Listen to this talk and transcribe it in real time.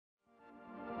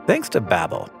Thanks to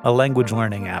Babbel, a language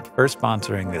learning app, for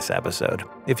sponsoring this episode.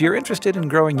 If you're interested in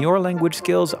growing your language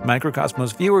skills,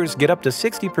 Microcosmos viewers get up to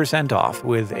 60% off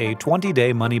with a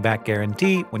 20-day money-back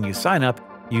guarantee when you sign up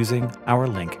using our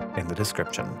link in the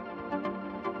description.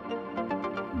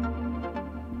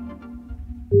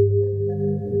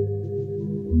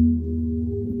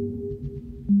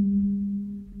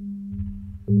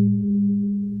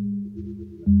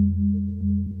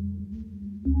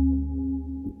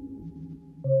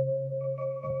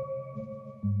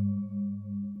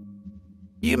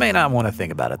 You may not want to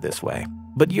think about it this way,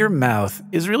 but your mouth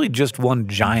is really just one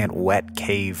giant wet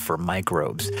cave for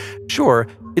microbes. Sure,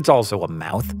 it's also a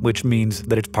mouth, which means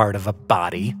that it's part of a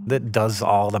body that does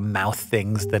all the mouth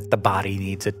things that the body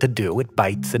needs it to do. It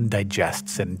bites and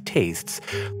digests and tastes.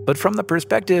 But from the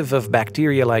perspective of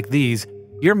bacteria like these,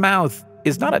 your mouth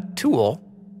is not a tool,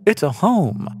 it's a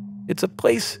home. It's a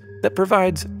place that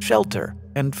provides shelter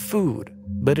and food,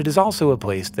 but it is also a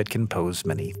place that can pose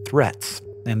many threats.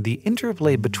 And the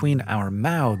interplay between our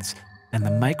mouths and the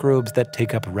microbes that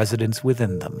take up residence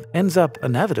within them ends up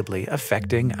inevitably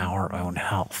affecting our own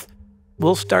health.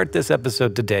 We'll start this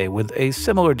episode today with a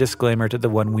similar disclaimer to the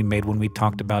one we made when we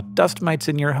talked about dust mites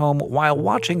in your home. While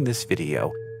watching this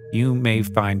video, you may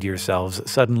find yourselves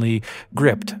suddenly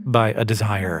gripped by a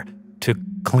desire to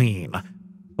clean.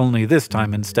 Only this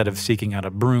time, instead of seeking out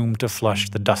a broom to flush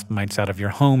the dust mites out of your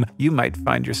home, you might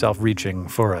find yourself reaching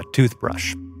for a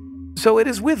toothbrush. So it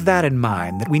is with that in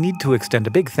mind that we need to extend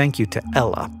a big thank you to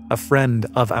Ella, a friend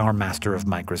of our master of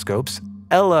microscopes.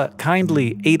 Ella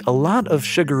kindly ate a lot of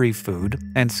sugary food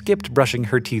and skipped brushing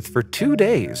her teeth for 2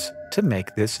 days to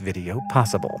make this video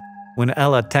possible. When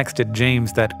Ella texted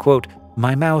James that, quote,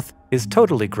 "My mouth is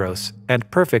totally gross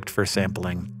and perfect for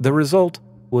sampling," the result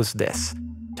was this: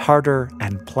 tartar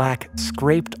and plaque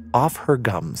scraped off her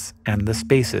gums and the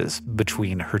spaces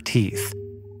between her teeth.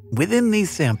 Within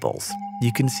these samples,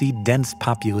 you can see dense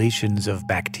populations of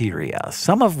bacteria,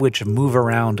 some of which move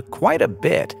around quite a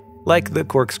bit, like the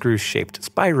corkscrew-shaped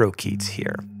spirochetes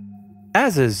here.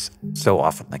 As is so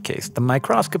often the case, the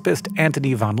microscopist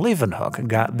Antony van Leeuwenhoek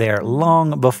got there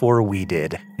long before we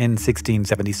did. In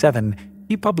 1677,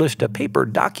 he published a paper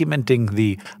documenting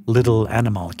the little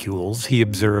animalcules he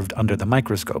observed under the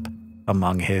microscope.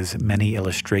 Among his many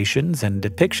illustrations and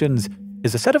depictions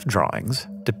is a set of drawings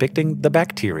depicting the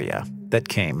bacteria that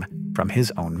came from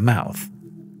his own mouth.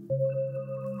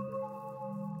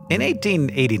 In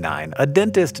 1889, a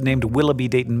dentist named Willoughby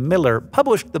Dayton Miller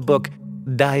published the book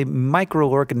Die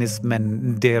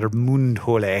Microorganismen der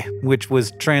Mundhöhle, which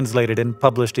was translated and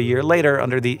published a year later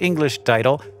under the English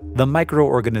title The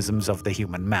Microorganisms of the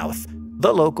Human Mouth,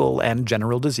 the local and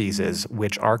general diseases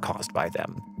which are caused by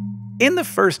them. In the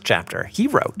first chapter, he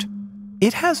wrote,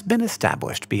 "It has been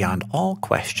established beyond all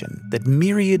question that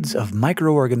myriads of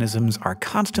microorganisms are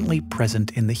constantly present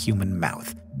in the human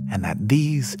mouth, and that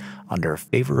these, under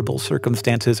favorable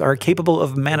circumstances, are capable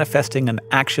of manifesting an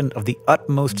action of the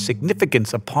utmost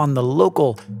significance upon the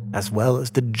local as well as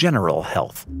the general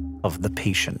health of the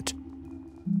patient."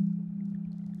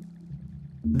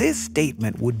 This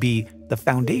statement would be the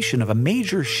foundation of a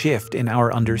major shift in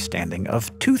our understanding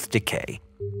of tooth decay.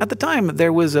 At the time,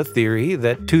 there was a theory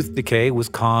that tooth decay was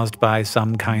caused by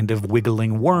some kind of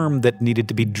wiggling worm that needed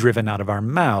to be driven out of our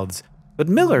mouths. But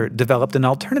Miller developed an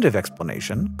alternative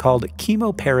explanation called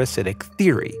chemoparasitic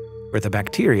theory, where the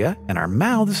bacteria in our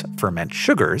mouths ferment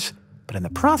sugars, but in the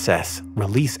process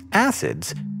release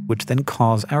acids, which then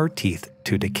cause our teeth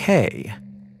to decay.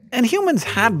 And humans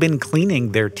had been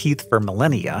cleaning their teeth for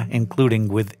millennia, including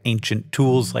with ancient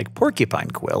tools like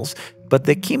porcupine quills, but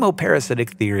the chemoparasitic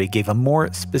theory gave a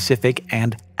more specific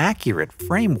and accurate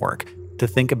framework to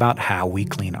think about how we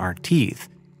clean our teeth.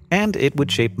 And it would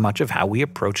shape much of how we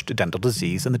approached dental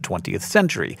disease in the 20th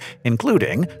century,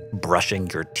 including brushing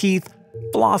your teeth,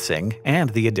 flossing, and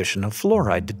the addition of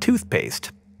fluoride to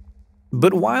toothpaste.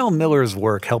 But while Miller's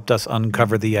work helped us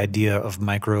uncover the idea of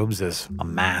microbes as a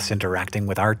mass interacting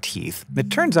with our teeth, it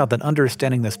turns out that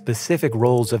understanding the specific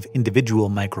roles of individual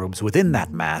microbes within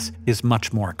that mass is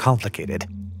much more complicated.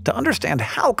 To understand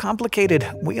how complicated,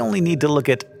 we only need to look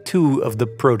at 2 of the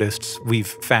protists we've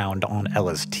found on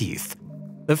Ella's teeth.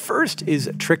 The first is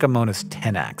Trichomonas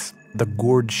tenax, the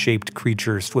gourd-shaped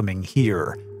creature swimming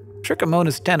here.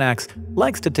 Trichomonas tenax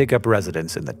likes to take up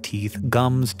residence in the teeth,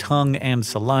 gums, tongue, and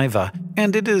saliva,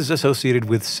 and it is associated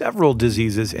with several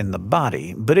diseases in the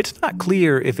body, but it's not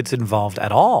clear if it's involved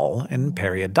at all in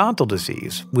periodontal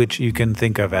disease, which you can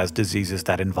think of as diseases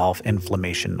that involve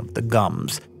inflammation of the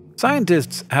gums.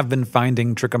 Scientists have been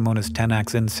finding Trichomonas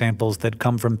tenax in samples that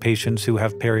come from patients who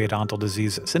have periodontal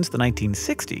disease since the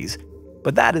 1960s,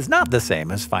 But that is not the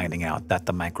same as finding out that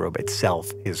the microbe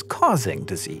itself is causing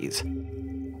disease.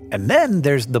 And then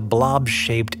there's the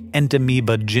blob-shaped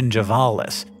Entamoeba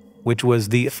gingivalis, which was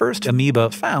the first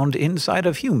amoeba found inside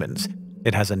of humans.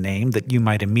 It has a name that you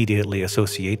might immediately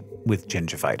associate with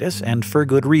gingivitis, and for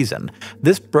good reason.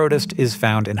 This protist is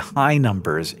found in high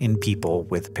numbers in people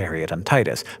with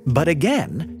periodontitis. But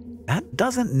again, that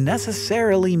doesn't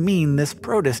necessarily mean this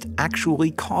protist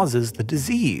actually causes the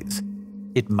disease.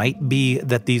 It might be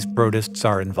that these protists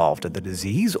are involved in the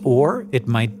disease, or it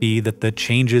might be that the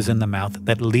changes in the mouth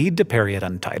that lead to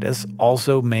periodontitis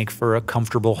also make for a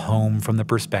comfortable home from the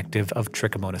perspective of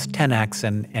Trichomonas tenax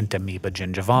and Entamoeba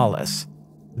gingivalis.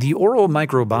 The oral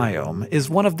microbiome is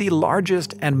one of the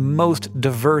largest and most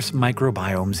diverse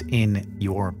microbiomes in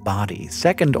your body,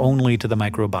 second only to the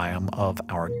microbiome of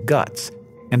our guts.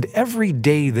 And every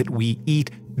day that we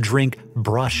eat, drink,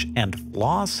 brush, and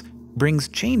floss brings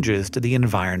changes to the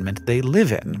environment they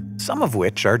live in, some of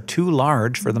which are too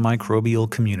large for the microbial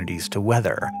communities to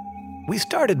weather. We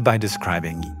started by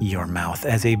describing your mouth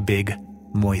as a big,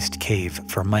 moist cave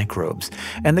for microbes,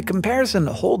 and the comparison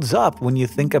holds up when you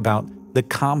think about the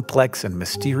complex and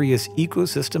mysterious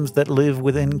ecosystems that live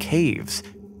within caves.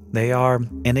 They are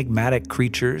enigmatic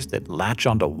creatures that latch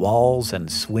onto walls and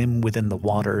swim within the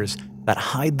waters, that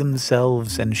hide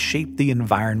themselves and shape the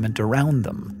environment around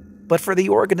them. But for the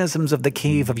organisms of the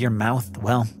cave of your mouth,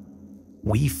 well,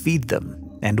 we feed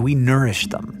them and we nourish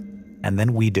them, and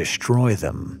then we destroy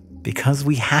them because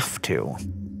we have to,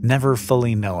 never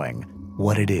fully knowing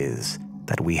what it is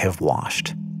that we have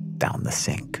washed down the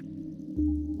sink.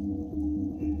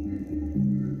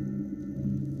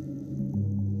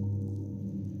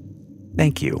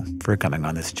 Thank you for coming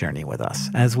on this journey with us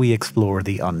as we explore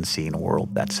the unseen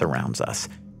world that surrounds us.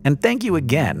 And thank you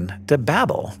again to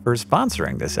Babbel for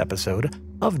sponsoring this episode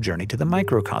of Journey to the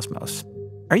Microcosmos.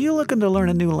 Are you looking to learn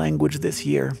a new language this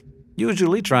year?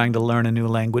 Usually trying to learn a new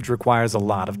language requires a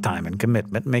lot of time and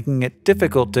commitment, making it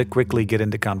difficult to quickly get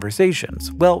into conversations.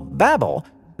 Well, Babbel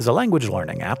is a language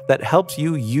learning app that helps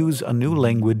you use a new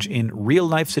language in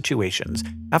real-life situations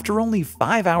after only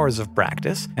 5 hours of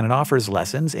practice, and it offers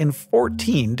lessons in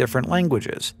 14 different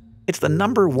languages. It's the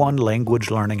 #1 language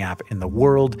learning app in the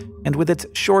world, and with its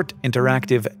short,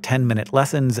 interactive 10-minute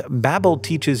lessons, Babbel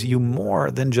teaches you more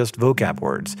than just vocab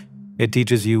words. It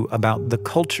teaches you about the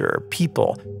culture,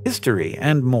 people, history,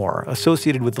 and more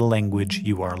associated with the language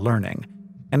you are learning.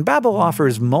 And Babbel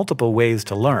offers multiple ways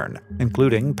to learn,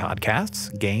 including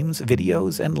podcasts, games,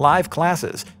 videos, and live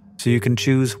classes, so you can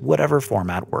choose whatever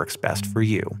format works best for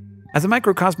you. As a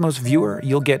Microcosmos viewer,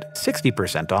 you'll get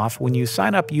 60% off when you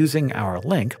sign up using our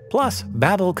link, plus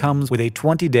Babbel comes with a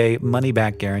 20-day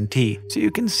money-back guarantee, so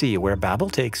you can see where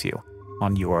Babbel takes you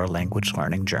on your language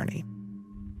learning journey.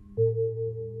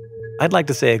 I'd like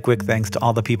to say a quick thanks to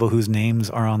all the people whose names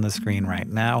are on the screen right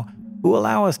now, who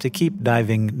allow us to keep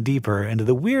diving deeper into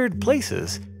the weird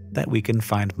places that we can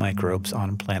find microbes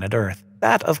on planet Earth.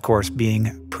 That, of course,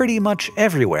 being pretty much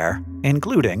everywhere,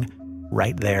 including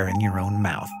right there in your own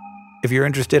mouth. If you're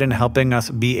interested in helping us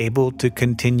be able to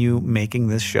continue making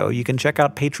this show, you can check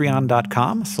out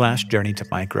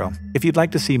patreon.com/journeytomicro. If you'd like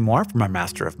to see more from our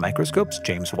master of microscopes,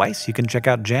 James Weiss, you can check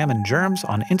out Jam and Germs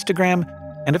on Instagram.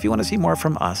 And if you want to see more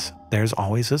from us, there's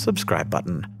always a subscribe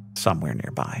button somewhere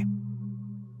nearby.